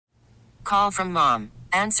Call from mom.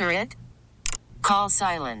 Answer it. Call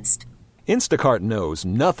silenced. Instacart knows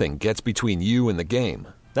nothing gets between you and the game.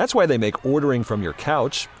 That's why they make ordering from your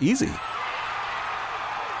couch easy.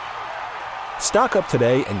 Stock up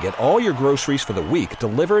today and get all your groceries for the week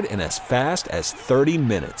delivered in as fast as 30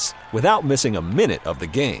 minutes without missing a minute of the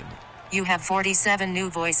game. You have 47 new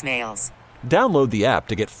voicemails. Download the app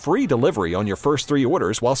to get free delivery on your first 3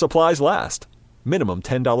 orders while supplies last. Minimum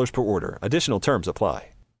 $10 per order. Additional terms apply.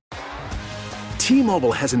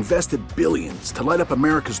 T-Mobile has invested billions to light up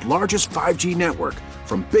America's largest 5G network,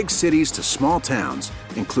 from big cities to small towns,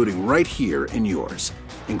 including right here in yours.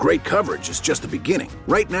 And great coverage is just the beginning.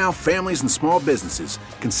 Right now, families and small businesses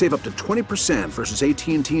can save up to 20% versus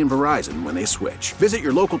AT&T and Verizon when they switch. Visit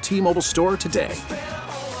your local T-Mobile store today.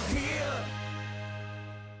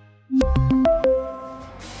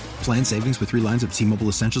 Plan savings with 3 lines of T-Mobile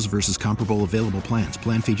Essentials versus comparable available plans.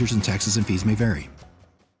 Plan features and taxes and fees may vary.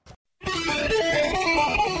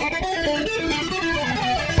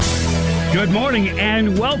 Good morning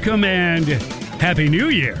and welcome and Happy New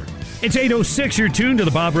Year. It's 8:06. You're tuned to the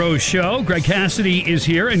Bob Rose Show. Greg Cassidy is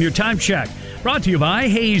here, and your time check brought to you by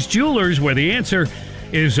Hayes Jewelers, where the answer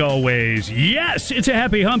is always yes. It's a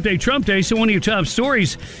happy hump day, Trump day, so one of your top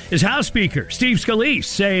stories is House Speaker Steve Scalise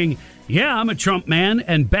saying, yeah, I'm a Trump man,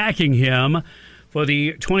 and backing him for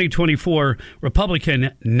the 2024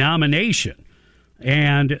 Republican nomination.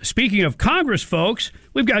 And speaking of Congress, folks,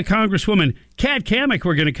 we've got Congresswoman Kat Cammack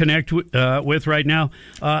we're going to connect with right now.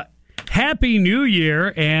 Happy New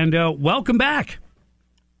Year, and welcome back.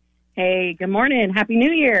 Hey, good morning. Happy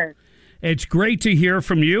New Year. It's great to hear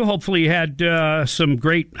from you. Hopefully you had some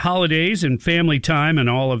great holidays and family time and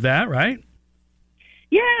all of that, right?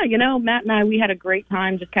 Yeah, you know, Matt and I, we had a great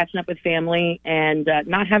time just catching up with family, and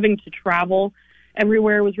not having to travel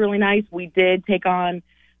everywhere was really nice. We did take on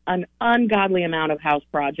an ungodly amount of house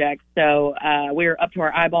projects. So we're up to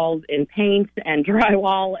our eyeballs in paint and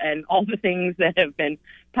drywall and all the things that have been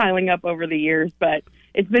piling up over the years. But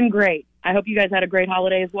it's been great. I hope you guys had a great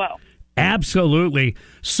holiday as well. Absolutely.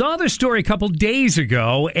 Saw this story a couple days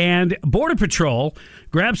ago, and Border Patrol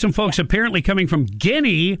grabbed some folks apparently coming from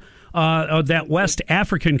Guinea, that West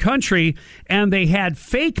African country, and they had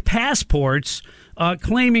fake passports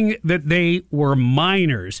claiming that they were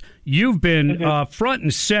minors. You've been front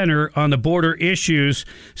and center on the border issues,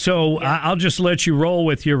 so I'll just let you roll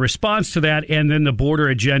with your response to that and then the border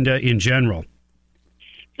agenda in general.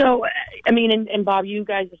 So, I mean, and Bob, you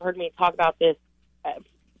guys have heard me talk about this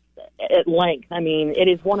at length. I mean, it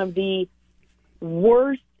is one of the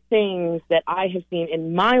worst things that I have seen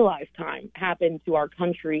in my lifetime happen to our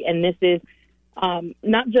country, and this is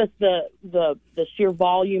not just the sheer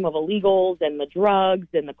volume of illegals and the drugs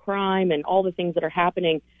and the crime and all the things that are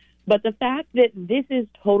happening, but the fact that this is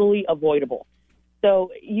totally avoidable.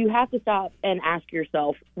 So you have to stop and ask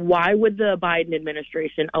yourself, why would the Biden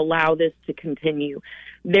administration allow this to continue?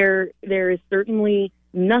 There is certainly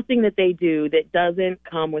nothing that they do that doesn't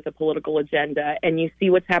come with a political agenda, and you see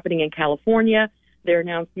what's happening in California. Their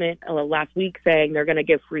announcement last week saying they're going to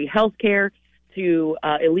give free health care to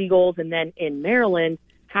illegals. And then in Maryland,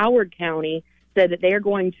 Howard County said that they are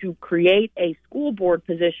going to create a school board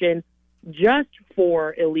position just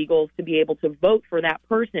for illegals to be able to vote for that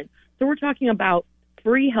person. So we're talking about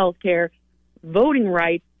free health care, voting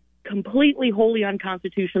rights, completely, wholly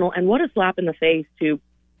unconstitutional. And what a slap in the face to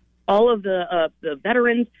all of the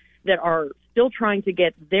veterans that are still trying to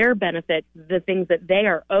get their benefits, the things that they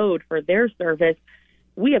are owed for their service.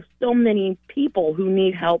 We have so many people who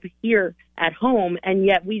need help here at home, and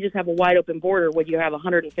yet we just have a wide open border where you have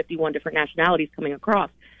 151 different nationalities coming across.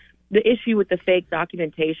 The issue with the fake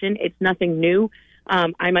documentation, it's nothing new.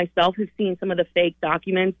 I myself have seen some of the fake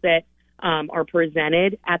documents that are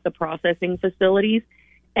presented at the processing facilities,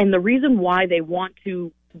 and the reason why they want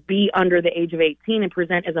to be under the age of 18 and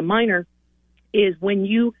present as a minor is when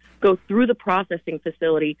you go through the processing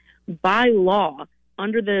facility, by law,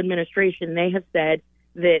 under the administration, they have said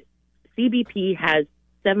that CBP has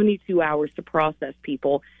 72 hours to process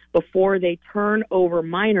people before they turn over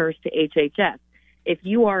minors to HHS. If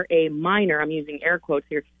you are a minor, I'm using air quotes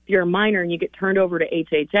here, if you're a minor and you get turned over to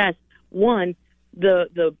HHS, one,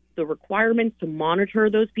 the requirements to monitor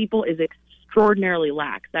those people is extraordinarily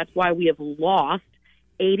lax. That's why we have lost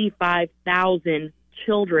 85,000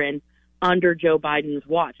 children under Joe Biden's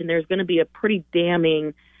watch. And there's going to be a pretty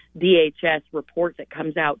damning DHS report that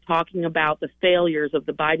comes out talking about the failures of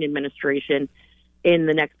the Biden administration in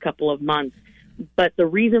the next couple of months. But the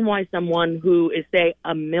reason why someone who is, say,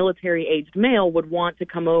 a military-aged male would want to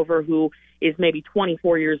come over who is maybe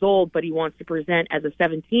 24 years old, but he wants to present as a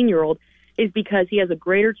 17-year-old, is because he has a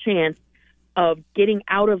greater chance of getting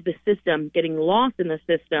out of the system, getting lost in the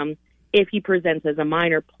system if he presents as a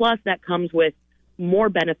minor. Plus, that comes with more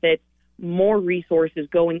benefits, more resources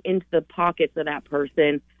going into the pockets of that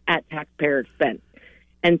person at taxpayer expense.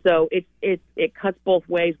 And so it cuts both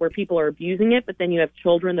ways, where people are abusing it, but then you have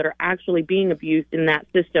children that are actually being abused in that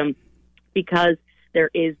system because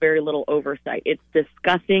there is very little oversight. It's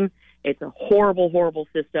disgusting. It's a horrible, horrible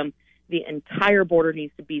system. The entire border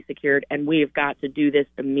needs to be secured, and we have got to do this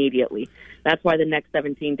immediately. That's why the next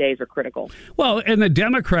 17 days are critical. Well, and the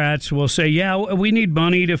Democrats will say, yeah, we need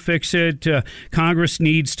money to fix it. Congress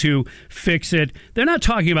needs to fix it. They're not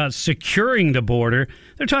talking about securing the border.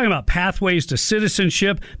 They're talking about pathways to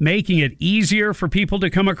citizenship, making it easier for people to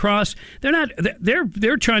come across.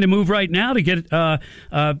 They're trying to move right now to get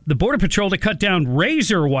the Border Patrol to cut down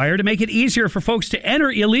razor wire to make it easier for folks to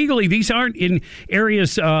enter illegally. These aren't in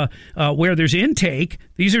areas where there's intake.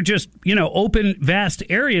 These are just, open, vast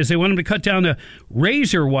areas. They want them to cut down the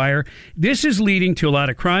razor wire. This is leading to a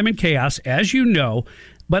lot of crime and chaos, as you know.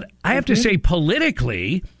 But I have to say,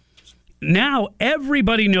 politically, now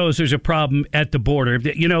everybody knows there's a problem at the border.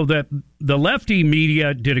 The lefty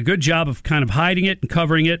media did a good job of kind of hiding it and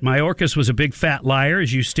covering it. Mayorkas was a big fat liar,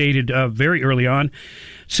 as you stated very early on.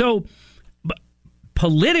 So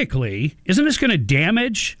politically, isn't this going to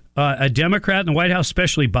damage a Democrat in the White House,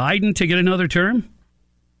 especially Biden, to get another term?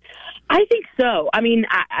 I think so. I mean,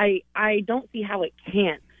 I don't see how it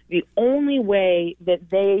can't. The only way that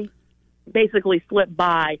they basically slip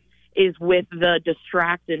by is with the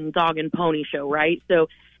distract and dog and pony show, right? So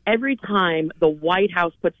every time the White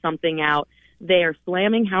House puts something out, they are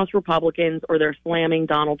slamming House Republicans or they're slamming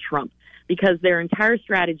Donald Trump, because their entire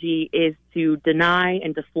strategy is to deny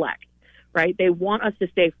and deflect, right? They want us to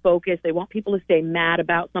stay focused. They want people to stay mad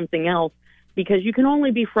about something else, because you can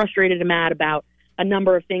only be frustrated and mad about a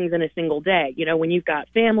number of things in a single day. When you've got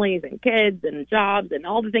families and kids and jobs and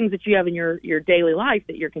all the things that you have in your daily life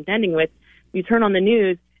that you're contending with, you turn on the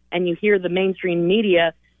news and you hear the mainstream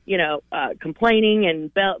media, complaining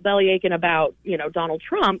and belly aching about, Donald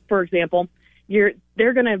Trump, for example. They're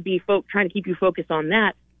going to be trying to keep you focused on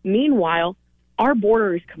that. Meanwhile, our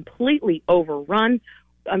border is completely overrun.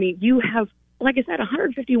 I mean, you have, like I said,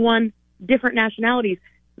 151 different nationalities.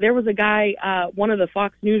 There was a guy, one of the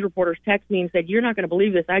Fox News reporters texted me and said, "You're not going to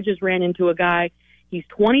believe this. I just ran into a guy. He's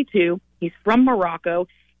 22. He's from Morocco.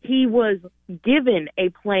 He was given a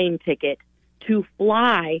plane ticket to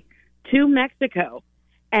fly to Mexico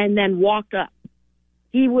and then walked up.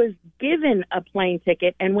 He was given a plane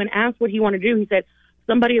ticket, and when asked what he wanted to do, he said,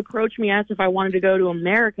 somebody approached me, asked if I wanted to go to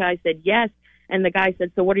America. I said, yes. And the guy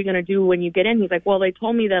said, so what are you going to do when you get in? He's like, well, they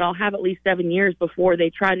told me that I'll have at least 7 years before they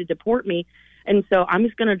try to deport me, and so I'm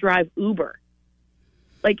just going to drive Uber.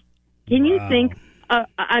 Like, can you think,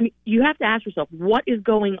 you have to ask yourself, what is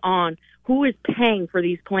going on? Who is paying for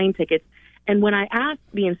these plane tickets? And when I asked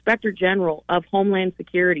the Inspector General of Homeland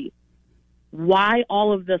Security why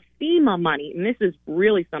all of the FEMA money, and this is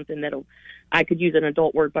really something that I could use an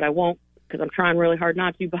adult word, but I won't because I'm trying really hard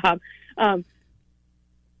not to, Bob.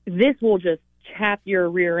 This will just chap your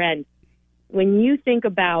rear end. When you think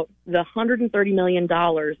about the $130 million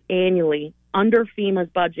annually under FEMA's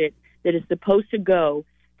budget that is supposed to go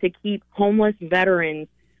to keep homeless veterans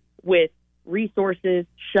with resources,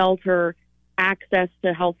 shelter, access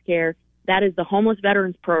to health care, that is the Homeless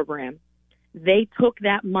Veterans Program. They took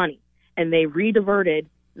that money and they rediverted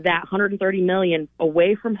that $130 million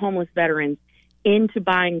away from homeless veterans into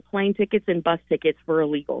buying plane tickets and bus tickets for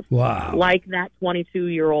illegals. Wow. Like that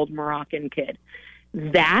 22-year-old Moroccan kid.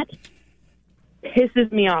 That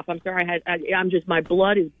pisses me off. I'm sorry. I'm just, my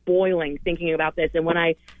blood is boiling thinking about this. And when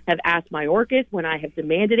I have asked Mayorkas, when I have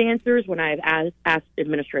demanded answers, when I have asked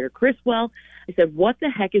Administrator Criswell, I said, what the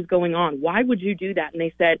heck is going on? Why would you do that? And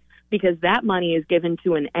they said, because that money is given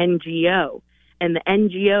to an NGO, and the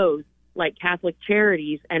NGOs, like Catholic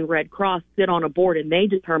Charities and Red Cross, sit on a board and they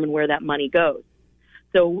determine where that money goes.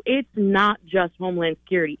 So it's not just Homeland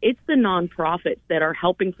Security. It's the nonprofits that are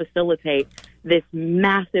helping facilitate this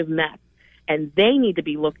massive mess, and they need to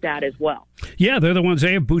be looked at as well. Yeah, they're the ones,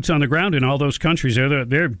 they have boots on the ground in all those countries.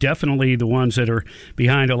 They're definitely the ones that are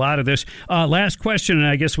behind a lot of this. Last question, and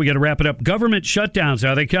I guess we got to wrap it up. Government shutdowns,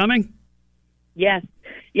 are they coming? Yes.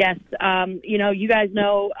 You guys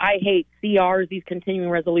know I hate CRs, these continuing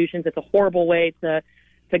resolutions. It's a horrible way to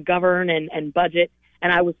govern and budget,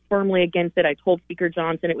 and I was firmly against it. I told Speaker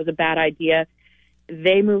Johnson it was a bad idea.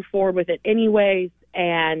 They moved forward with it anyways,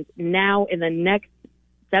 and now in the next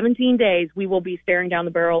 17 days, we will be staring down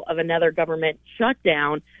the barrel of another government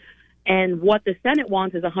shutdown. And what the Senate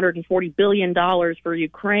wants is $140 billion for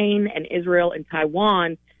Ukraine and Israel and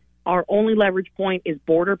Taiwan. Our only leverage point is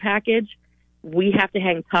border package. we have to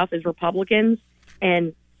hang tough as Republicans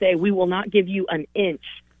and say we will not give you an inch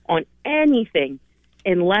on anything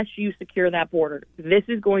unless you secure that border. This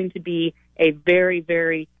is going to be a very,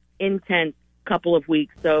 very intense couple of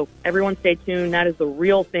weeks. So everyone stay tuned. That is the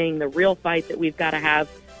real thing, the real fight that we've got to have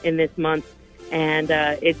in this month. And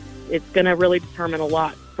it's going to really determine a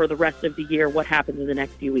lot for the rest of the year what happens in the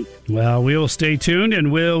next few weeks. Well, we will stay tuned,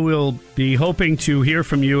 and we'll be hoping to hear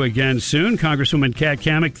from you again soon. Congresswoman Kat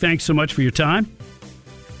Cammack, thanks so much for your time.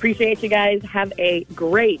 Appreciate you guys. Have a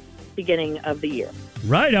great beginning of the year.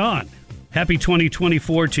 Right on. Happy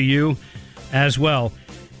 2024 to you as well.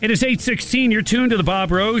 It is 8:16. You're tuned to the Bob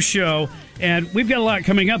Rose Show, and we've got a lot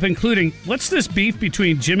coming up, including what's this beef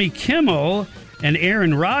between Jimmy Kimmel and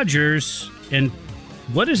Aaron Rodgers, and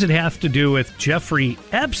what does it have to do with Jeffrey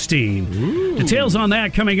Epstein? Ooh. Details on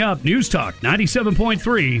that coming up. News Talk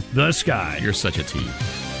 97.3, The Sky. You're such a tease.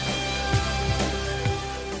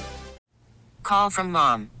 Call from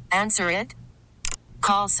mom. Answer it.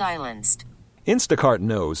 Call silenced. Instacart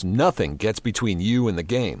knows nothing gets between you and the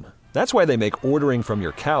game. That's why they make ordering from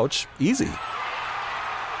your couch easy.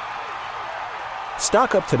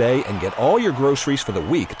 Stock up today and get all your groceries for the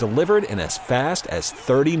week delivered in as fast as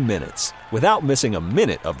 30 minutes without missing a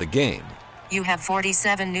minute of the game. You have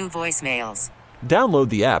 47 new voicemails. Download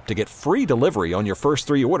the app to get free delivery on your first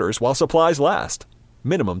 3 orders while supplies last.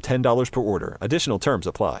 Minimum $10 per order. Additional terms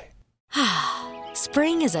apply.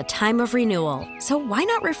 Spring is a time of renewal, so why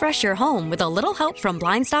not refresh your home with a little help from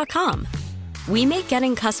Blinds.com? We make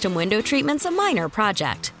getting custom window treatments a minor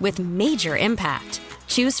project with major impact.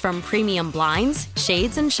 Choose from premium blinds,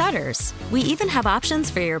 shades, and shutters. We even have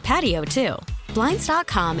options for your patio, too.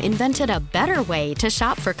 Blinds.com invented a better way to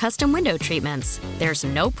shop for custom window treatments. There's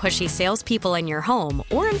no pushy salespeople in your home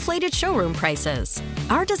or inflated showroom prices.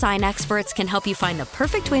 Our design experts can help you find the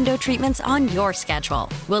perfect window treatments on your schedule.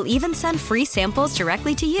 We'll even send free samples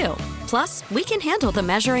directly to you. Plus, we can handle the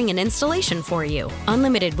measuring and installation for you.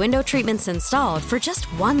 Unlimited window treatments installed for just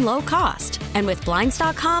one low cost. And with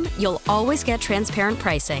Blinds.com, you'll always get transparent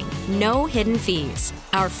pricing. No hidden fees.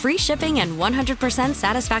 Our free shipping and 100%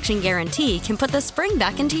 satisfaction guarantee can put the spring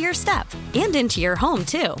back into your step and into your home,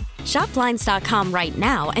 too. Shop Blinds.com right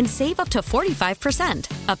now and save up to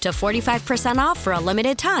 45%. Up to 45% off for a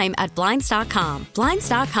limited time at Blinds.com.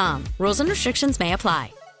 Blinds.com. Rules and restrictions may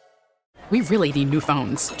apply. We really need new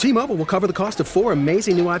phones. T-Mobile will cover the cost of 4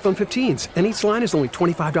 amazing new iPhone 15s, and each line is only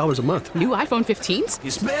 $25 a month. New iPhone 15s?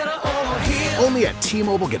 It's better over here. Only at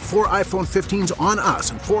T-Mobile, get 4 iPhone 15s on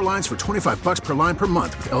us and 4 lines for $25 per line per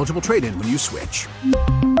month with eligible trade-in when you switch.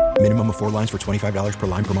 Minimum of 4 lines for $25 per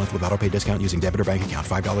line per month with autopay discount using debit or bank account.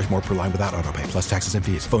 $5 more per line without autopay, plus taxes and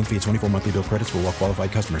fees. Phone fee at 24 monthly bill credits for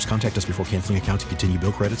well-qualified customers. Contact us before canceling account to continue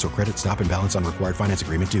bill credits or credit stop and balance on required finance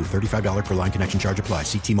agreement due. $35 per line connection charge applies.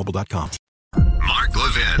 See T-Mobile.com. Mark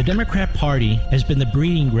Levin. The Democrat Party has been the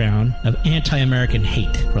breeding ground of anti-American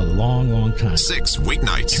hate for a long, long time. 6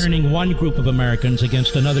 weeknights. Turning one group of Americans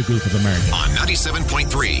against another group of Americans. On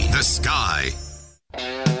 97.3, The Sky.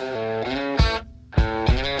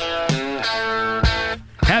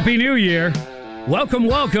 Happy New Year. Welcome,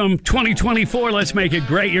 welcome, 2024. Let's make it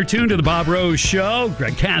great. You're tuned to the Bob Rose Show.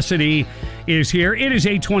 Greg Cassidy is here. It is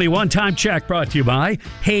 8:21. Time check brought to you by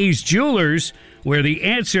Hayes Jewelers, where the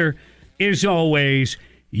answer is always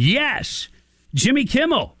yes. Jimmy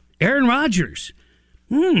Kimmel, Aaron Rodgers.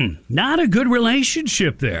 Not a good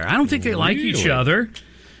relationship there. I don't think they like each other.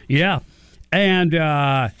 Yeah. And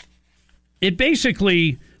it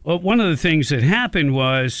basically, one of the things that happened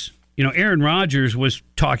was, Aaron Rodgers was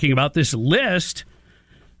talking about this list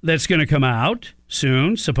that's going to come out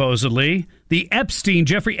soon, supposedly. The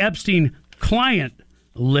Jeffrey Epstein client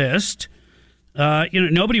list.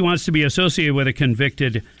 Nobody wants to be associated with a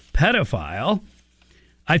convicted pedophile.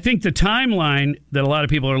 I think the timeline that a lot of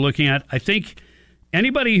people are looking at, I think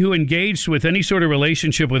anybody who engaged with any sort of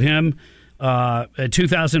relationship with him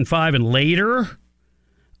 2005 and later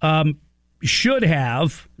should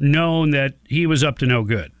have known that he was up to no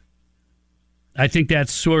good. I think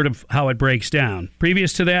that's sort of how it breaks down.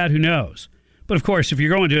 Previous to that, who knows? But of course, if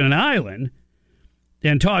you're going to an island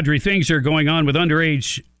and tawdry things are going on with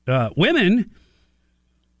underage women,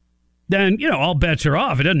 then, all bets are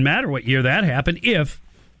off. It doesn't matter what year that happened, if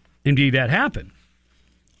indeed that happened.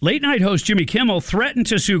 Late night host Jimmy Kimmel threatened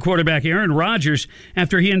to sue quarterback Aaron Rodgers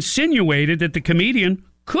after he insinuated that the comedian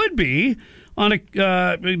could be on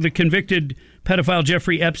the convicted pedophile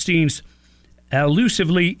Jeffrey Epstein's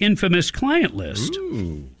elusively infamous client list.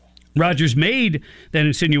 Ooh. Rodgers made that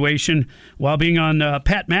insinuation while being on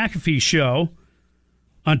Pat McAfee's show.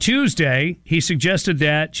 On Tuesday, he suggested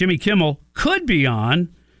that Jimmy Kimmel could be on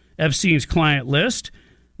Epstein's client list.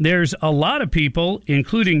 there's a lot of people,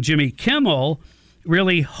 including Jimmy Kimmel,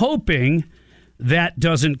 really hoping that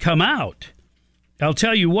doesn't come out. I'll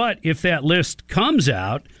tell you what, if that list comes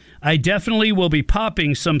out, I definitely will be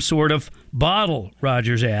popping some sort of bottle,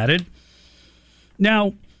 Rogers added.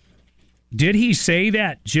 Now, did he say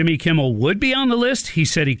that Jimmy Kimmel would be on the list? He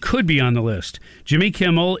said he could be on the list. Jimmy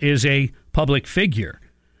Kimmel is a public figure,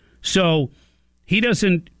 so he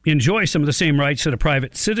doesn't enjoy some of the same rights that a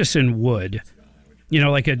private citizen would,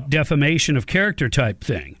 like a defamation of character type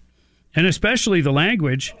thing. And especially the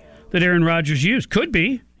language that Aaron Rodgers used. Could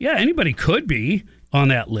be. Yeah, anybody could be on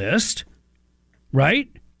that list, right?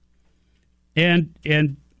 And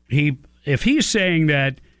if he's saying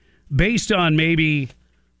that based on maybe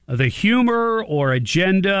the humor or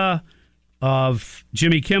agenda of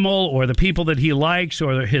Jimmy Kimmel or the people that he likes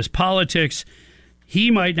or his politics, he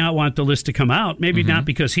might not want the list to come out. Maybe not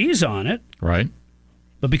because he's on it. Right.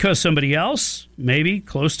 But because somebody else, maybe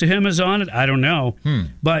close to him, is on it. I don't know.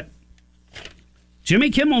 But Jimmy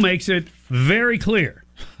Kimmel makes it very clear.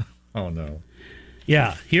 Oh, no.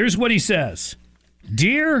 Yeah, here's what he says.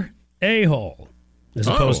 Dear a-hole, as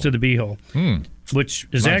opposed to the b-hole, which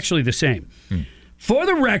is actually the same. For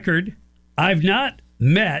the record, I've not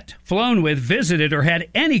met, flown with, visited, or had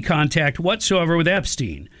any contact whatsoever with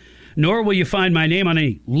Epstein, nor will you find my name on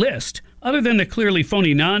any list, other than the clearly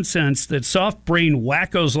phony nonsense that soft-brained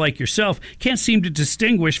wackos like yourself can't seem to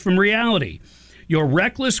distinguish from reality. Your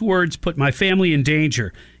reckless words put my family in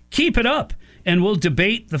danger. Keep it up, and we'll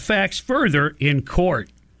debate the facts further in court.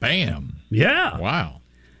 Bam. Yeah. Wow.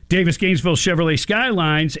 Davis Gainesville Chevrolet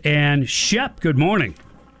Skylines and Shep, good morning.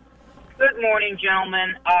 Good morning,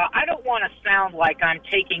 gentlemen. I don't want to sound like I'm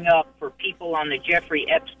taking up for people on the Jeffrey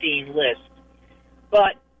Epstein list,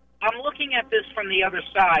 but I'm looking at this from the other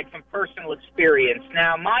side, from personal experience.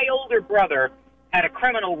 Now, my older brother had a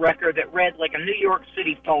criminal record that read like a New York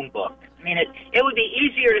City phone book. I mean, it would be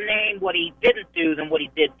easier to name what he didn't do than what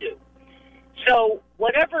he did do. So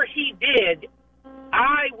whatever he did,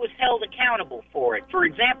 I was held accountable for it. For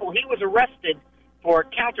example, he was arrested for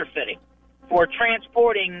counterfeiting, for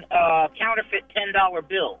transporting counterfeit $10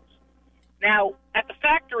 bills. Now, at the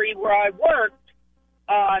factory where I worked,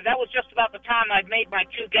 that was just about the time I'd made my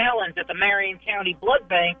 2 gallons at the Marion County Blood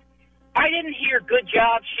Bank. I didn't hear "good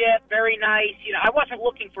job, Shep," "very nice." I wasn't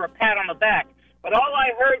looking for a pat on the back, but all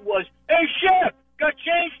I heard was, "Hey, Shep, got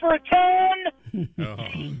change for a 10?"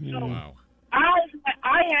 Wow.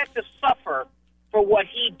 I had to suffer for what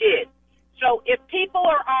he did. So if people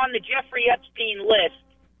are on the Jeffrey Epstein list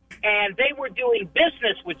and they were doing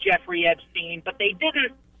business with Jeffrey Epstein, but they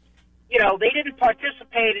didn't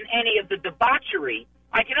participate in any of the debauchery,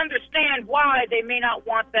 I can understand why they may not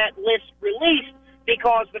want that list released,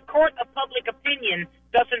 because the court of public opinion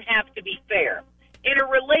doesn't have to be fair. In a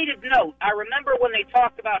related note, I remember when they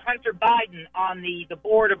talked about Hunter Biden on the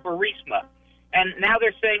board of Burisma, and now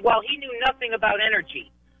they're saying, well, he knew nothing about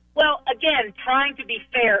energy. Well, again, trying to be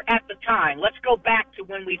fair at the time, let's go back to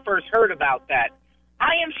when we first heard about that.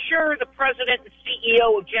 I am sure the president and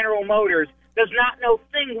CEO of General Motors does not know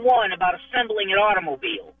thing one about assembling an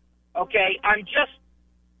automobile. Okay? I'm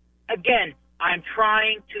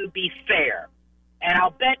trying to be fair. And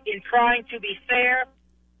I'll bet in trying to be fair,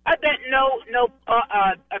 I bet no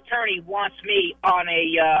attorney wants me on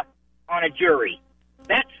a jury.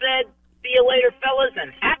 That said, see you later, fellas,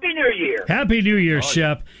 and Happy New Year. Happy New Year,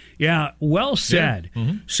 Shep. Yeah, well said. Yeah.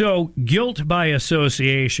 Mm-hmm. So, guilt by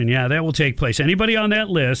association, that will take place. Anybody on that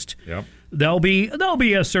list, there'll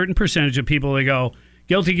be a certain percentage of people that go,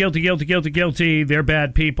 guilty, guilty, guilty, guilty, guilty. They're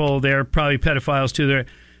bad people. They're probably pedophiles too.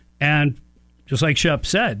 And just like Shep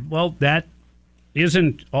said, well, that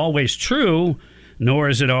isn't always true, nor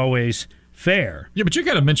is it always fair. Yeah, but you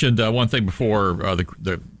kind of mentioned one thing before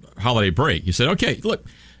the holiday break. You said, okay, look,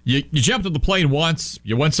 you jumped on the plane once,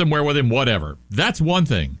 you went somewhere with him, whatever. That's one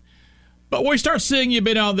thing. But when we start seeing you've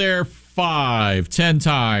been out there 5, 10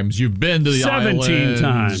 times, you've been to the 17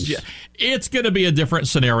 times. It's going to be a different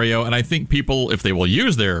scenario, and I think people, if they will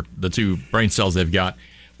use the 2 brain cells they've got,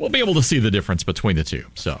 will be able to see the difference between the two.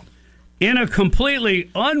 So, in a completely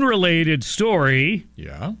unrelated story,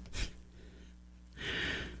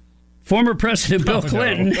 former President Bill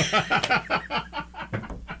Clinton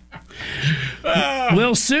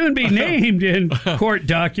will soon be named in court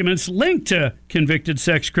documents linked to convicted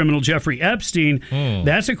sex criminal Jeffrey Epstein.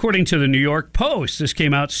 That's according to the New York Post. This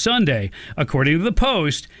came out Sunday. According to the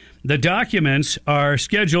Post, the documents are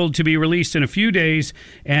scheduled to be released in a few days,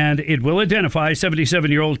 and it will identify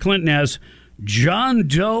 77-year-old Clinton as John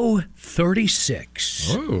Doe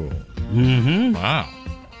 36. Oh. Mm-hmm. Wow.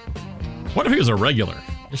 What if he was a regular?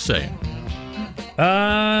 Just saying.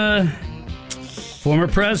 Former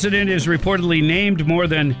president is reportedly named more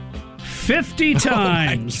than 50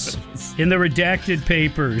 times in the redacted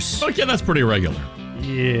papers. Okay, that's pretty regular.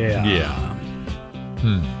 Yeah.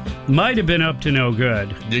 Might have been up to no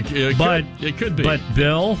good. It could be. But,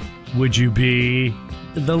 Bill, would you be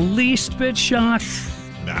the least bit shocked?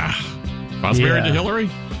 Nah. If I was married to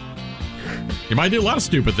Hillary, you might do a lot of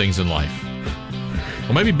stupid things in life.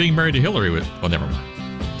 Well, maybe being married to Hillary would... Well, never mind.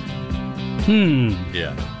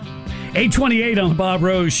 Yeah. 8:28 on the Bob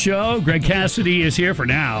Rose Show. Greg Cassidy is here for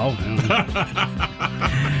now.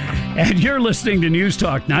 And you're listening to News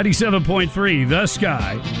Talk 97.3, The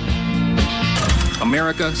Sky.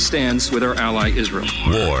 America stands with our ally Israel.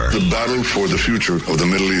 War. The battle for the future of the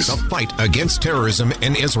Middle East. The fight against terrorism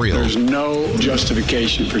in Israel. There's no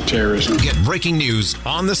justification for terrorism. Get breaking news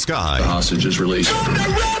on The Sky. The hostage is released. From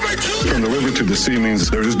the river to the sea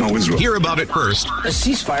means there is no Israel. Hear about it first. A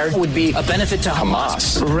ceasefire would be a benefit to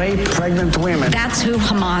Hamas. Rape pregnant women. That's who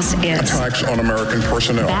Hamas is. Attacks on American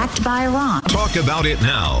personnel. Backed by Iran. Talk about it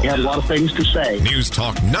now. You have a lot of things to say. News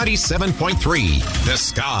Talk 97.3, The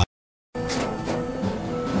Sky.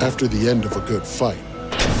 After the end of a good fight,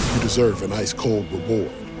 you deserve an ice-cold reward.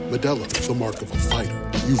 Modelo, the mark of a fighter.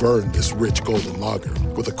 You've earned this rich golden lager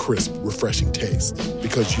with a crisp, refreshing taste.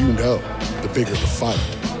 Because you know, the bigger the fight,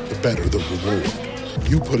 the better the reward.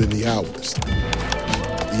 You put in the hours,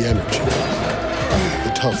 the energy, the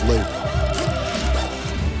tough labor.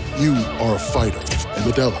 You are a fighter, and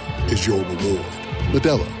Modelo is your reward.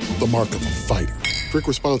 Modelo, the mark of a fighter. Drink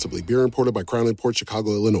responsibly. Beer imported by Crown Imports,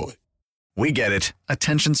 Chicago, Illinois. We get it.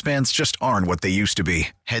 Attention spans just aren't what they used to be.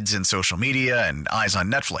 Heads in social media and eyes on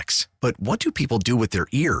Netflix. But what do people do with their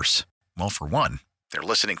ears? Well, for one, they're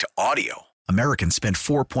listening to audio. Americans spend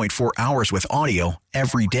 4.4 hours with audio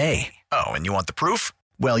every day. Oh, and you want the proof?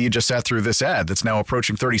 Well, you just sat through this ad that's now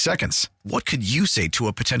approaching 30 seconds. What could you say to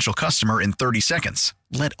a potential customer in 30 seconds?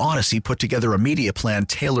 Let Odyssey put together a media plan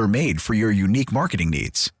tailor-made for your unique marketing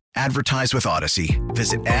needs. Advertise with Odyssey.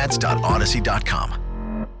 Visit ads.odyssey.com.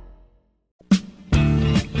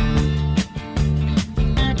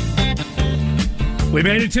 We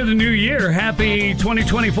made it to the new year. Happy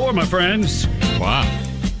 2024, my friends. Wow.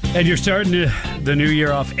 And you're starting the new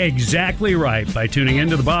year off exactly right by tuning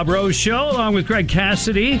into the Bob Rose Show along with Greg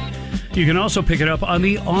Cassidy. You can also pick it up on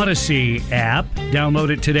the Odyssey app. Download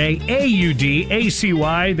it today,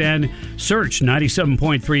 AUDACY, then search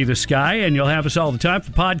 97.3 The Sky, and you'll have us all the time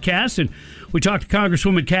for podcasts. And we talked to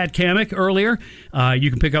Congresswoman Kat Cammack earlier. You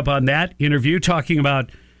can pick up on that interview talking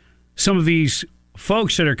about some of these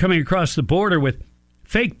folks that are coming across the border with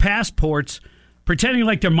fake passports, pretending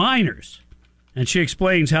like they're minors. And she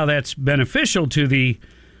explains how that's beneficial to the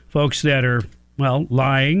folks that are, well,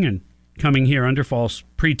 lying and coming here under false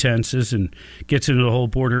pretenses, and gets into the whole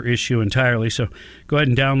border issue entirely. So go ahead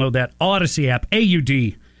and download that Odyssey app,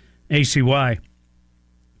 AUDACY.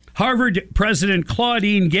 Harvard President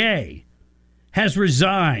Claudine Gay has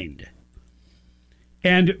resigned.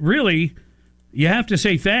 And really, you have to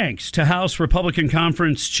say thanks to House Republican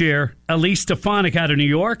Conference Chair Elise Stefanik out of New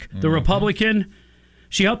York, the Republican.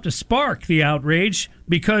 She helped to spark the outrage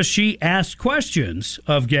because she asked questions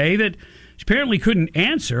of Gay that she apparently couldn't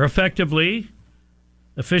answer effectively,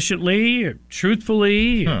 efficiently, or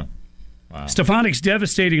truthfully. Wow. Stefanik's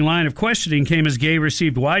devastating line of questioning came as Gay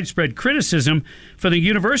received widespread criticism for the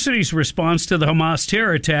university's response to the Hamas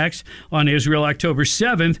terror attacks on Israel October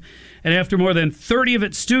 7th, and after more than 30 of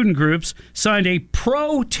its student groups signed a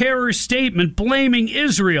pro-terror statement blaming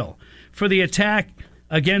Israel for the attack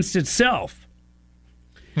against itself.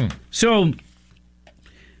 So,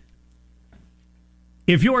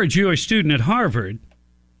 if you're a Jewish student at Harvard,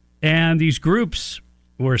 and these groups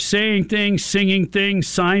were saying things, singing things,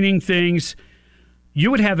 signing things,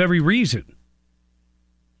 you would have every reason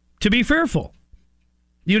to be fearful.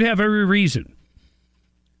 You'd have every reason.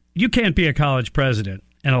 You can't be a college president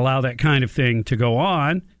and allow that kind of thing to go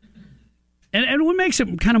on. And what makes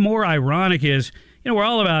it kind of more ironic is, we're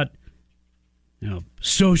all about,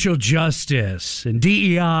 social justice and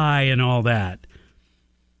DEI and all that.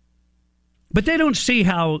 But they don't see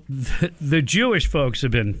how the Jewish folks have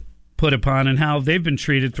been put upon and how they've been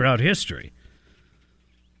treated throughout history.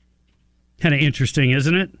 Kind of interesting,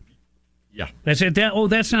 isn't it? Yeah. That's it.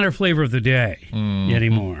 That's not our flavor of the day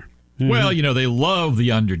anymore. Well, they love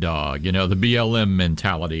the underdog, the BLM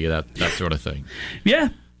mentality, that sort of thing. Yeah.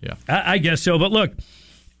 Yeah. I guess so. But look,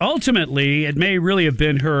 ultimately, it may really have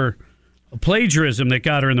been her plagiarism that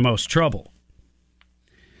got her in the most trouble.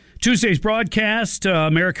 Tuesday's broadcast,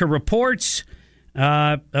 America Reports,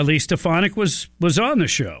 Elise Stefanik was on the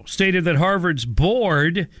show, stated that Harvard's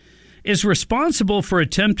board is responsible for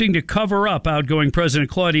attempting to cover up outgoing President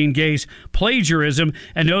Claudine Gay's plagiarism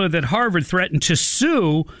and noted that Harvard threatened to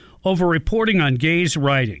sue over reporting on Gay's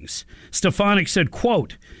writings. Stefanik said,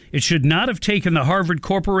 quote, "It should not have taken the Harvard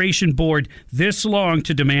Corporation Board this long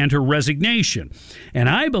to demand her resignation. And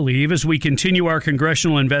I believe as we continue our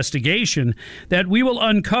congressional investigation that we will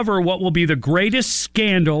uncover what will be the greatest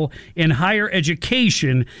scandal in higher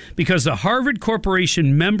education because the Harvard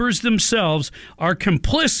Corporation members themselves are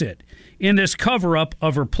complicit in this cover-up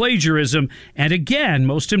of her plagiarism and, again,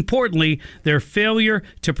 most importantly, their failure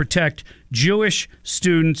to protect Jewish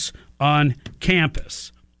students on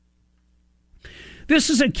campus." This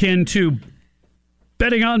is akin to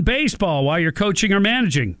betting on baseball while you're coaching or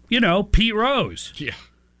managing. You know, Pete Rose. Yeah.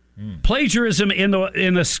 Plagiarism in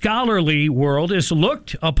the scholarly world is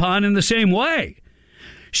looked upon in the same way.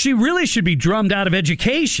 She really should be drummed out of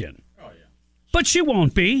education. Oh, yeah. But she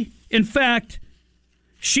won't be. In fact,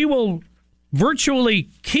 she will virtually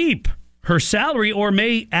keep her salary or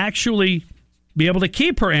may actually be able to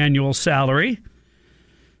keep her annual salary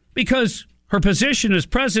because her position as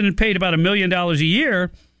president paid about $1 million a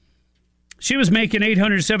year. She was making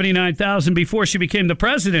 $879,000 before she became the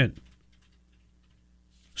president.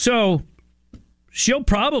 So she'll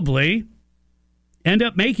probably end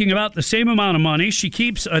up making about the same amount of money. She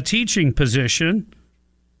keeps a teaching position.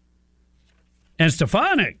 And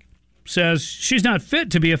Stefanik says she's not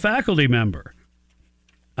fit to be a faculty member.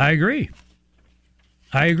 I agree.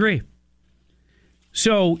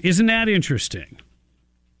 So isn't that interesting?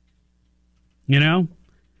 You know,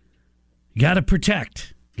 got to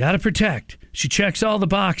protect. She checks all the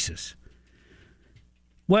boxes.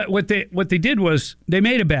 What they did was they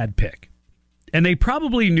made a bad pick, and they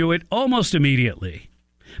probably knew it almost immediately.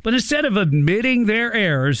 But instead of admitting their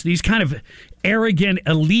errors, these kind of arrogant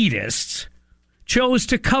elitists chose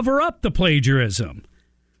to cover up the plagiarism.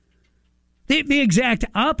 The exact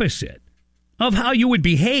opposite of how you would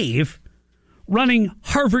behave running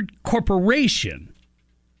Harvard Corporation.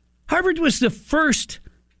 Harvard was the first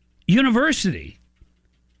university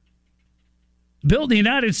built in the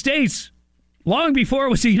United States long before it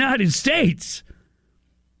was the United States.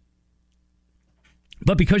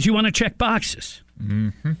 But because you want to check boxes,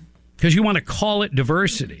 because you want to call it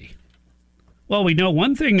diversity. Well, we know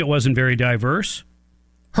one thing that wasn't very diverse.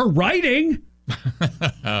 Her writing.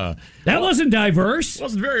 That wasn't diverse.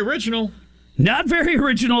 Wasn't very original. Not very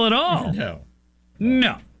original at all.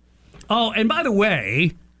 No. Oh, and by the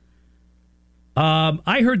way,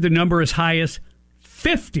 I heard the number as high as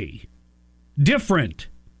 50 different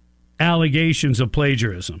allegations of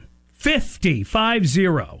plagiarism. 50.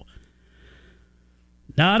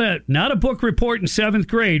 Not a book report in 7th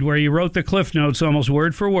grade where you wrote the Cliff Notes almost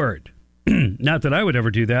word for word. Not that I would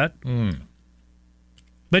ever do that.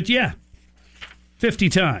 But yeah, 50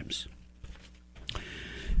 times.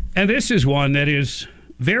 And this is one that is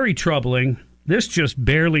very troubling. This just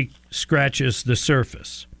barely scratches the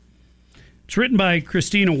surface. It's written by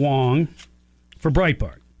Christina Wong for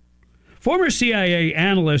Breitbart. Former CIA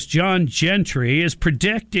analyst John Gentry is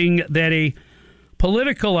predicting that a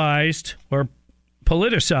politicized,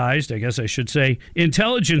 I guess I should say,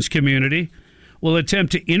 intelligence community will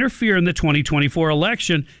attempt to interfere in the 2024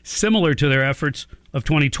 election, similar to their efforts of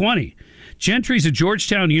 2020. Gentry's a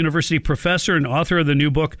Georgetown University professor and author of the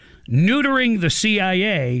new book, Neutering the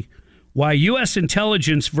CIA, Why U.S.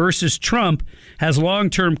 Intelligence versus Trump Has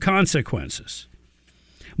Long-Term Consequences.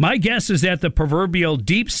 My guess is that the proverbial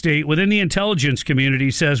deep state within the intelligence community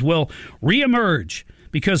says will reemerge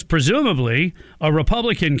because presumably a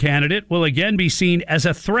Republican candidate will again be seen as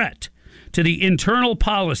a threat to the internal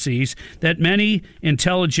policies that many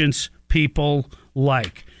intelligence people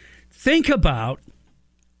like. Think about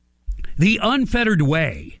the unfettered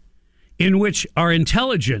way in which our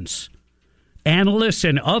intelligence analysts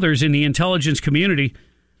and others in the intelligence community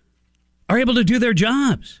are able to do their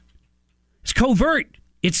jobs. It's covert.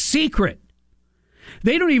 It's secret.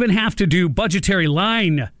 They don't even have to do budgetary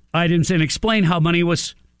line items and explain how money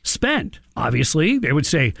was spent. Obviously, they would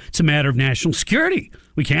say it's a matter of national security.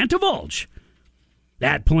 We can't divulge.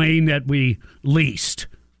 That plane that we leased,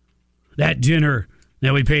 that dinner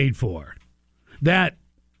that we paid for, that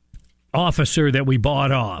officer that we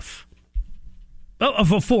bought off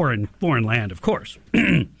of a foreign land, of course.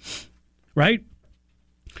 Right?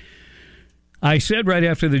 I said right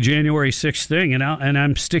after the January 6th thing, and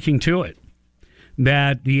I'm sticking to it,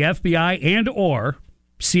 that the FBI and or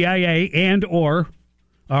CIA and or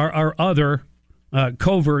our other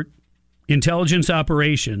covert intelligence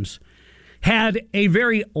operations had a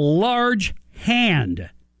very large hand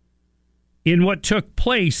in what took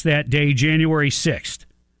place that day, January 6th.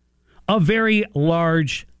 A very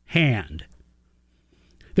large hand.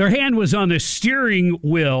 Their hand was on the steering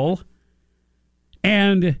wheel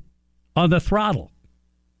and on the throttle.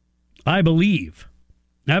 I believe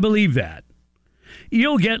that.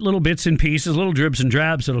 You'll get little bits and pieces, little dribs and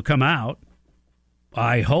drabs that'll come out.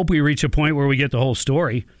 I hope we reach a point where we get the whole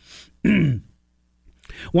story.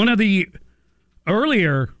 One of the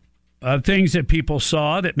earlier things that people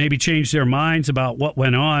saw that maybe changed their minds about what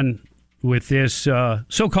went on with this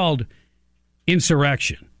so-called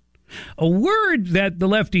insurrection. A word that the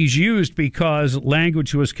lefties used because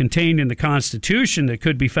language was contained in the Constitution that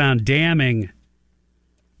could be found damning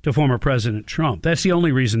to former President Trump. That's the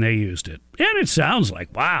only reason they used it. And it sounds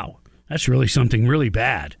like, wow, that's really something really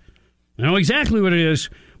bad. I know exactly what it is,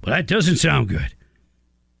 but that doesn't sound good.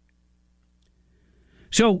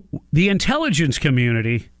 So the intelligence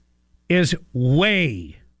community is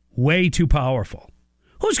way, way too powerful.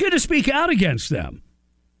 Who's going to speak out against them?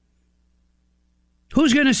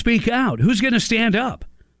 Who's going to speak out? Who's going to stand up?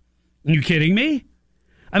 Are you kidding me?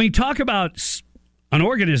 I mean, talk about an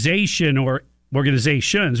organization or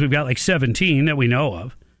organizations. We've got like 17 that we know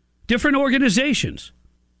of. Different organizations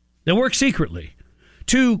that work secretly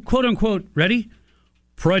to, quote unquote, ready?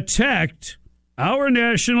 Protect our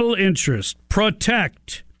national interest.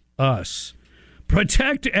 Protect us.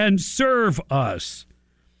 Protect and serve us.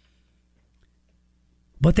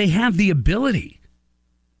 But they have the ability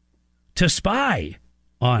to spy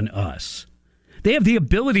on us. They have the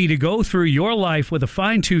ability to go through your life with a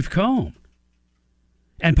fine-tooth comb.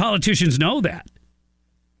 And politicians know that.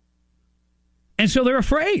 And so they're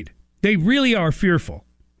afraid. They really are fearful.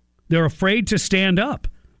 They're afraid to stand up.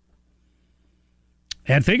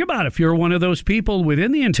 And think about it. If you're one of those people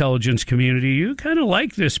within the intelligence community, you kind of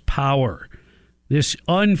like this power, this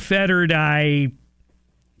unfettered, I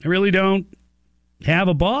really don't have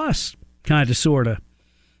a boss kind of, sort of.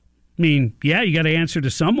 I mean, yeah, you got to answer to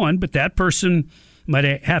someone, but that person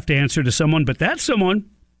might have to answer to someone, but that someone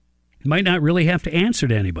might not really have to answer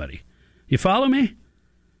to anybody. You follow me?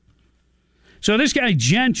 So this guy,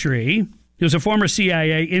 Gentry, who's a former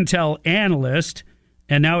CIA intel analyst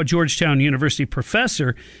and now a Georgetown University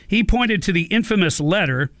professor, he pointed to the infamous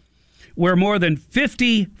letter where more than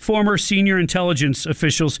 50 former senior intelligence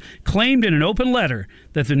officials claimed in an open letter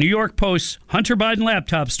that the New York Post's Hunter Biden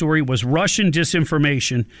laptop story was Russian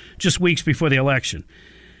disinformation just weeks before the election.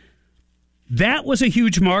 That was a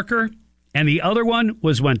huge marker, and the other one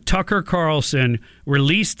was when Tucker Carlson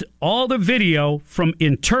released all the video from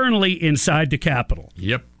internally inside the Capitol.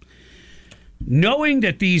 Yep. Knowing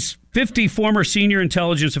that these 50 former senior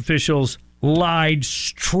intelligence officials lied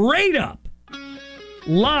straight up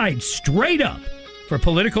for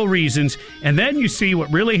political reasons, and then you see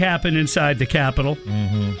what really happened inside the Capitol,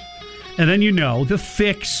 and then you know the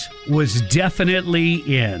fix was definitely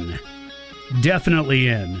in. Definitely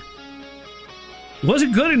in. It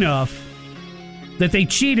wasn't good enough that they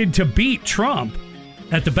cheated to beat Trump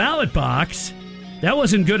at the ballot box. That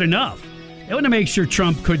wasn't good enough. They want to make sure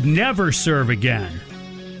Trump could never serve again.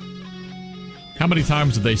 How many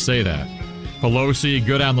times did they say that? Pelosi,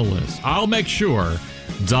 go down the list. I'll make sure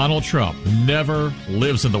Donald Trump never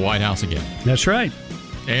lives in the White House again. That's right.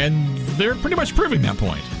 And they're pretty much proving that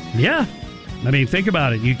point. Yeah. I mean, think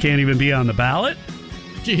about it. You can't even be on the ballot.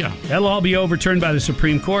 Yeah. That'll all be overturned by the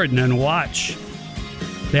Supreme Court, and then watch.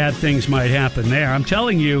 Bad things might happen there. I'm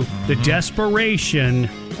telling you, the desperation,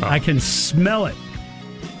 I can smell it.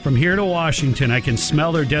 From here to Washington, I can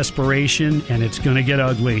smell their desperation, and it's going to get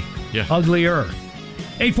ugly. Yeah. Uglier.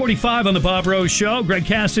 8:45 on the Bob Rose Show. Greg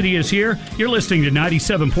Cassidy is here. You're listening to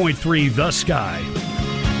 97.3 The Sky.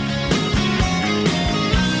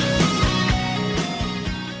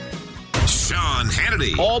 Sean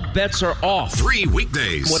Hannity. All bets are off. 3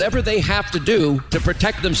 weekdays. Whatever they have to do to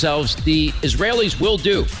protect themselves, the Israelis will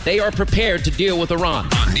do. They are prepared to deal with Iran.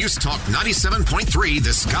 On News Talk 97.3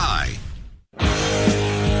 The Sky.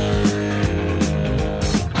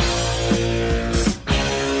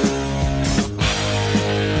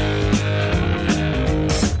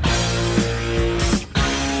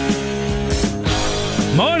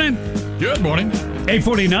 Morning. Good morning.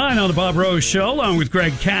 8:49 on the Bob Rose Show, along with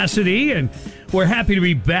Greg Cassidy, and we're happy to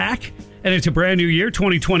be back. And it's a brand new year,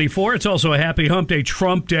 2024. It's also a happy hump day,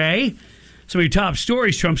 Trump Day. Some of your top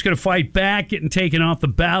stories: Trump's going to fight back, getting taken off the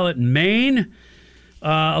ballot in Maine.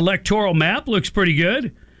 Electoral map looks pretty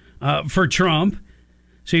good for Trump.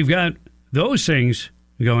 So you've got those things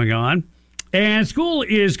going on. And school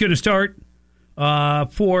is going to start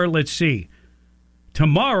for, let's see,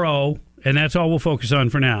 tomorrow. And that's all we'll focus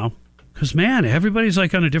on for now. Because, man, everybody's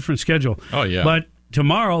like on a different schedule. Oh, yeah. But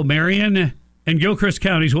tomorrow, Marion and Gilchrist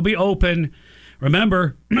counties will be open.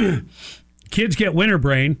 Remember, kids get winter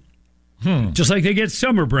brain, just like they get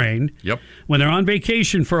summer brain. Yep. When they're on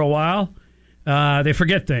vacation for a while, they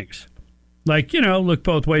forget things. Like, look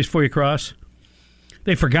both ways before you cross.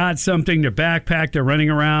 They forgot something, their backpack, they're running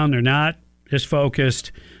around, they're not as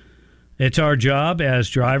focused. It's our job as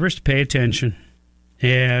drivers to pay attention.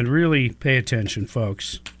 And really pay attention,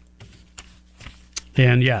 folks.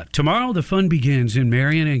 And, tomorrow the fun begins in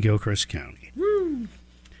Marion and Gilchrist County. Woo.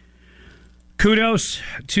 Kudos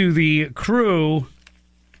to the crew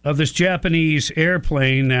of this Japanese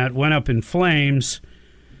airplane that went up in flames.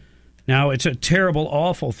 Now, it's a terrible,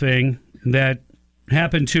 awful thing that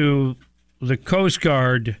happened to the Coast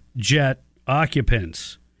Guard jet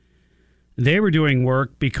occupants. They were doing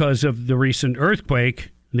work because of the recent earthquake.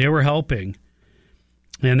 They were helping.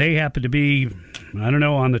 And they happened to be,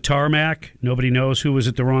 on the tarmac. Nobody knows who was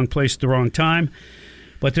at the wrong place at the wrong time.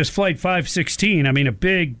 But this Flight 516, a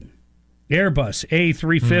big Airbus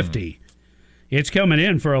A350, it's coming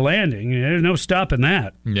in for a landing. There's no stopping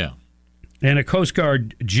that. Yeah. And a Coast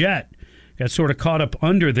Guard jet got sort of caught up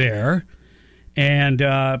under there. And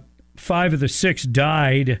 5 of the 6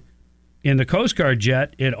 died in the Coast Guard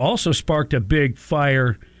jet. It also sparked a big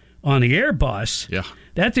fire on the Airbus. Yeah.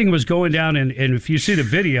 That thing was going down, and if you see the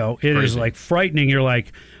video, it is like frightening. You're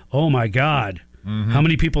like, oh my God, how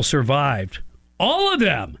many people survived? All of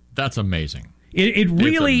them. That's amazing. It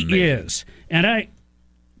really is. And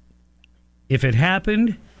if it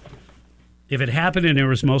happened and there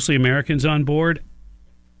was mostly Americans on board,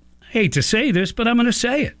 I hate to say this, but I'm going to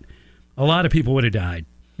say it. A lot of people would have died.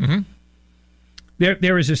 Mm-hmm.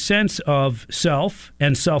 There is a sense of self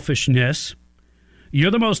and selfishness.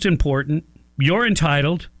 You're the most important. You're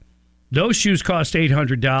entitled. Those shoes cost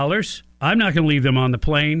 $800. I'm not going to leave them on the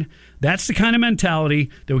plane. That's the kind of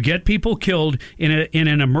mentality that will get people killed in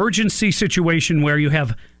an emergency situation where you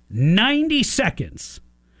have 90 seconds.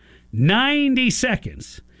 90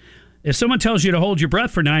 seconds. If someone tells you to hold your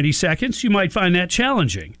breath for 90 seconds, you might find that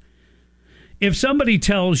challenging. If somebody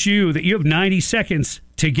tells you that you have 90 seconds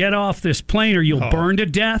to get off this plane or you'll burn to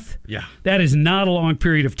death, that is not a long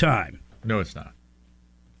period of time. No, it's not.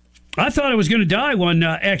 I thought I was going to die, one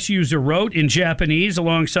ex-user wrote in Japanese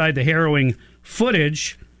alongside the harrowing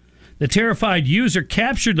footage. The terrified user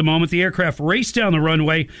captured the moment the aircraft raced down the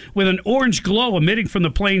runway with an orange glow emitting from the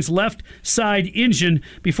plane's left side engine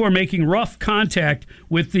before making rough contact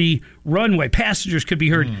with the runway. Passengers could be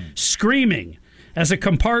heard screaming as a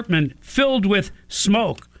compartment filled with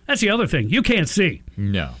smoke. That's the other thing. You can't see.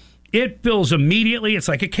 No. It fills immediately. It's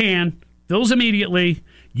like a can. Fills immediately.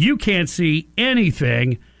 You can't see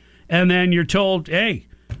anything. And then you're told, hey,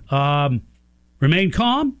 remain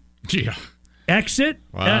calm. Yeah. Exit.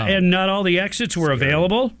 Wow. And not all the exits were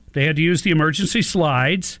available. They had to use the emergency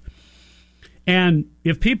slides. And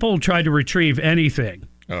if people tried to retrieve anything,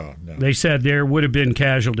 they said there would have been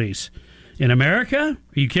casualties. In America?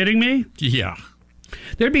 Are you kidding me? Yeah.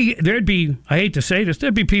 There'd be, I hate to say this,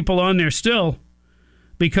 there'd be people on there still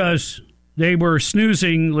because they were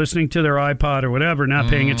snoozing, listening to their iPod or whatever, not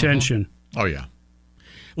paying attention. Oh, yeah.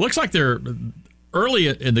 Looks like they're early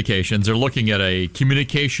indications are looking at a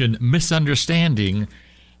communication misunderstanding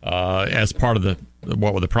as part of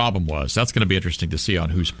what the problem was. That's going to be interesting to see on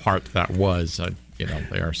whose part that was.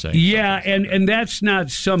 They are saying. Yeah, and that's not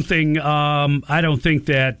something I don't think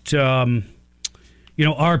that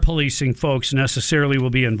our policing folks necessarily will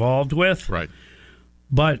be involved with. Right.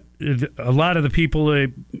 But a lot of the people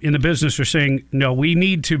in the business are saying, no, we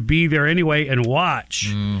need to be there anyway and watch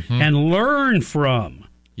and learn from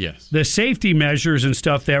the safety measures and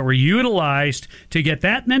stuff that were utilized to get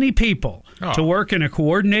that many people to work in a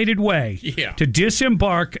coordinated way to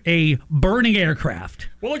disembark a burning aircraft.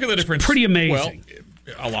 Well, look at the difference. It's pretty amazing.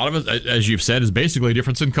 Well, a lot of it, as you've said, is basically a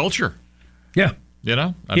difference in culture. Yeah. I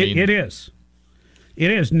mean, it is. It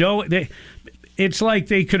is. No, it's like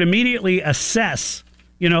they could immediately assess,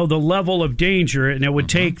 the level of danger, and it would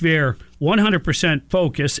take their 100%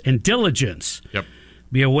 focus and diligence. Yep.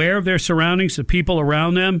 Be aware of their surroundings, the people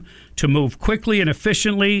around them, to move quickly and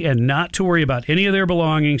efficiently and not to worry about any of their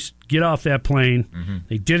belongings. Get off that plane.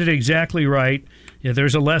 They did it exactly right. Yeah,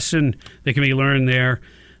 there's a lesson that can be learned there.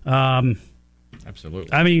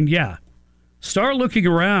 Absolutely. I mean, start looking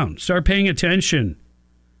around. Start paying attention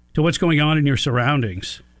to what's going on in your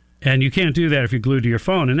surroundings. And you can't do that if you're glued to your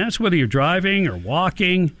phone. And that's whether you're driving or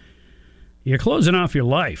walking. You're closing off your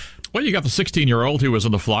life. Well, you got the 16-year-old who was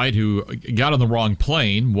on the flight who got on the wrong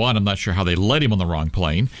plane. One, I'm not sure how they let him on the wrong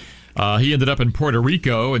plane. He ended up in Puerto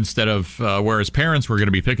Rico instead of where his parents were going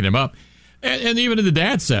to be picking him up. And even the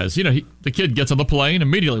dad says, the kid gets on the plane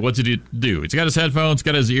immediately. What's he do? He's got his headphones,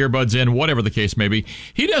 got his earbuds in, whatever the case may be.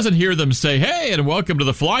 He doesn't hear them say, "Hey, and welcome to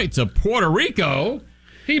the flight to Puerto Rico."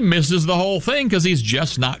 He misses the whole thing because he's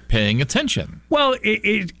just not paying attention. Well,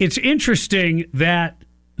 it's interesting that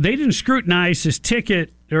they didn't scrutinize his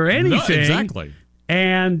ticket or anything. No, exactly.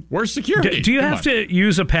 And where's security? Do you have to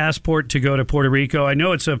use a passport to go to Puerto Rico? I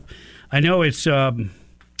know it's what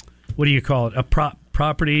do you call it? A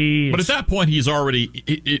property. But at that point, he's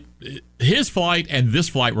already his flight and this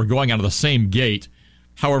flight were going out of the same gate,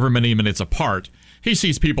 however many minutes apart. He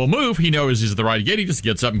sees people move. He knows he's at the right gate. He just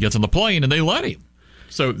gets up and gets on the plane, and they let him.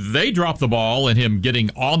 So they drop the ball in him getting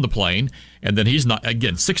on the plane, and then he's not,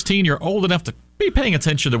 again, 16, you're old enough to be paying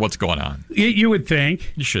attention to what's going on. You would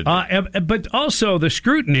think. You should. But also the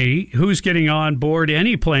scrutiny, who's getting on board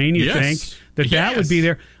any plane, you think that would be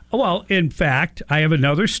there. Well, in fact, I have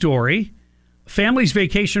another story. Family's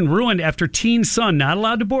vacation ruined after teen son not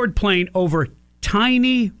allowed to board plane over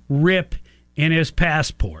tiny rip in his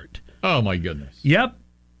passport. Oh, my goodness. Yep.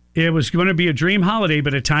 It was going to be a dream holiday,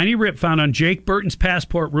 but a tiny rip found on Jake Burton's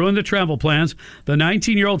passport ruined the travel plans. The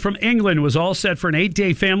 19-year-old from England was all set for an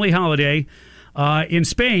 8-day family holiday in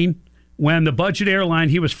Spain when the budget airline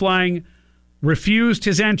he was flying refused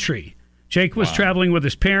his entry. Jake was traveling with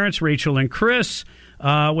his parents, Rachel and Chris,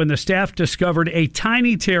 when the staff discovered a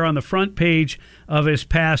tiny tear on the front page of his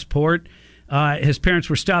passport. His parents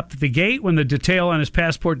were stopped at the gate when the detail on his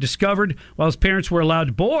passport discovered. While his parents were allowed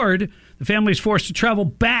to board, the family was forced to travel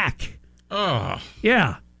back. Oh.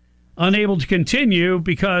 Yeah. Unable to continue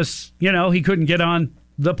because, he couldn't get on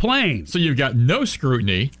the plane. So you've got no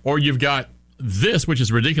scrutiny, or you've got this, which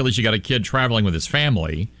is ridiculous. You got a kid traveling with his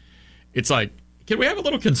family. It's like, can we have a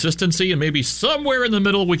little consistency and maybe somewhere in the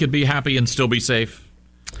middle we could be happy and still be safe?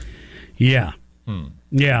 Yeah.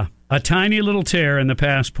 Yeah. A tiny little tear in the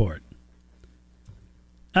passport.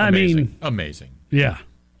 Amazing. Yeah.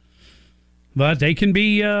 But they can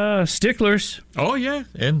be sticklers. Oh, yeah.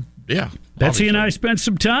 And, yeah. Betsy and I spent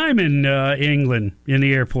some time in England in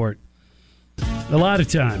the airport. A lot of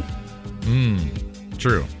time.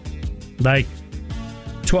 True. Like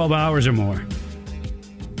 12 hours or more.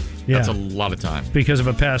 Yeah. That's a lot of time. Because of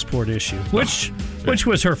a passport issue, which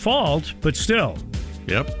was her fault, but still.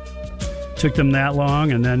 Yep. Took them that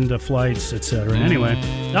long, and then the flights, etc. Anyway.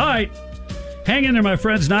 All right. Hang in there, my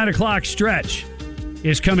friends. 9 o'clock stretch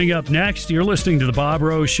is coming up next. You're listening to The Bob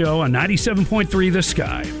Rose Show on 97.3 The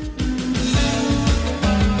Sky.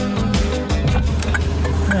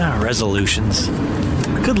 Resolutions.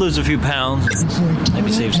 Could lose a few pounds.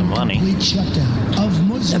 Maybe save some money.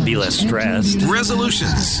 And be less stressed.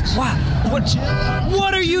 Resolutions.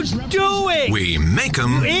 What are you doing? We make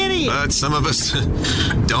them, you idiot. But some of us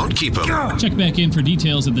don't keep them. Check back in for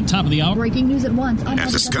details at the top of the hour. Breaking news at once. At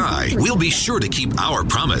The Sky, we'll be sure to keep our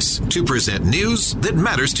promise to present news that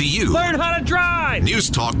matters to you. Learn how to drive. News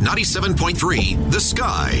Talk 97.3, The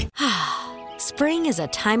Sky. Spring is a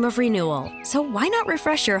time of renewal, so why not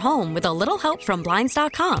refresh your home with a little help from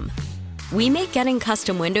Blinds.com? We make getting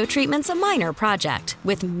custom window treatments a minor project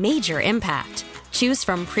with major impact. Choose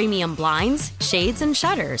from premium blinds, shades, and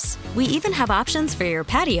shutters. We even have options for your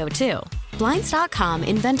patio, too. Blinds.com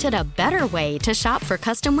invented a better way to shop for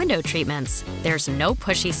custom window treatments. There's no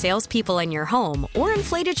pushy salespeople in your home or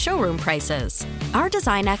inflated showroom prices. Our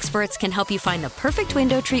design experts can help you find the perfect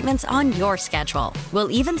window treatments on your schedule. We'll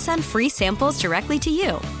even send free samples directly to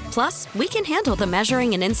you. Plus, we can handle the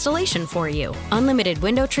measuring and installation for you. Unlimited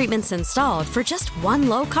window treatments installed for just one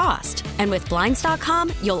low cost. And with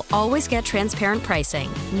Blinds.com, you'll always get transparent pricing.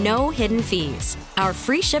 No hidden fees. Our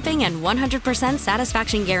free shipping and 100%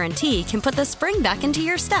 satisfaction guarantee can put the spring back into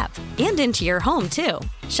your step and into your home, too.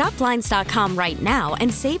 Shop Blinds.com right now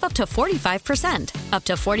and save up to 45%. Up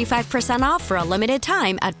to 45% off for a limited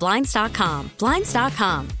time at Blinds.com.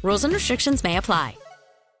 Blinds.com. Rules and restrictions may apply.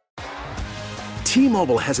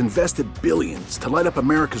 T-Mobile has invested billions to light up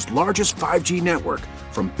America's largest 5G network,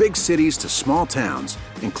 from big cities to small towns,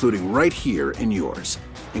 including right here in yours.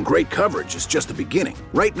 And great coverage is just the beginning.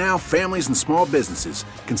 Right now, families and small businesses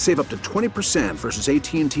can save up to 20% versus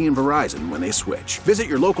AT&T and Verizon when they switch. Visit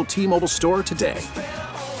your local T-Mobile store today.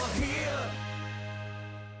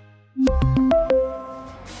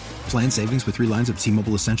 Plan savings with 3 lines of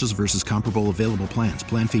T-Mobile Essentials versus comparable available plans.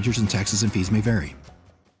 Plan features and taxes and fees may vary.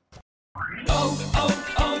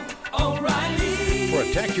 O'Reilly. For a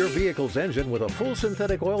Protect your vehicle's engine with a full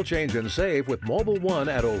synthetic oil change and save with Mobil 1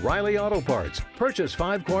 at O'Reilly Auto Parts. Purchase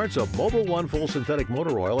 5 quarts of Mobil 1 full synthetic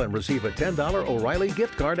motor oil and receive a $10 O'Reilly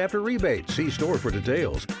gift card after rebate. See store for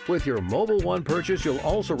details. With your Mobil 1 purchase, you'll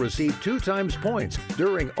also receive 2 times points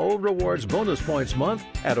during Old Rewards Bonus Points Month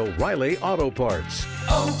at O'Reilly Auto Parts.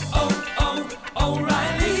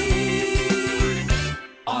 O'Reilly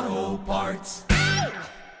Auto Parts.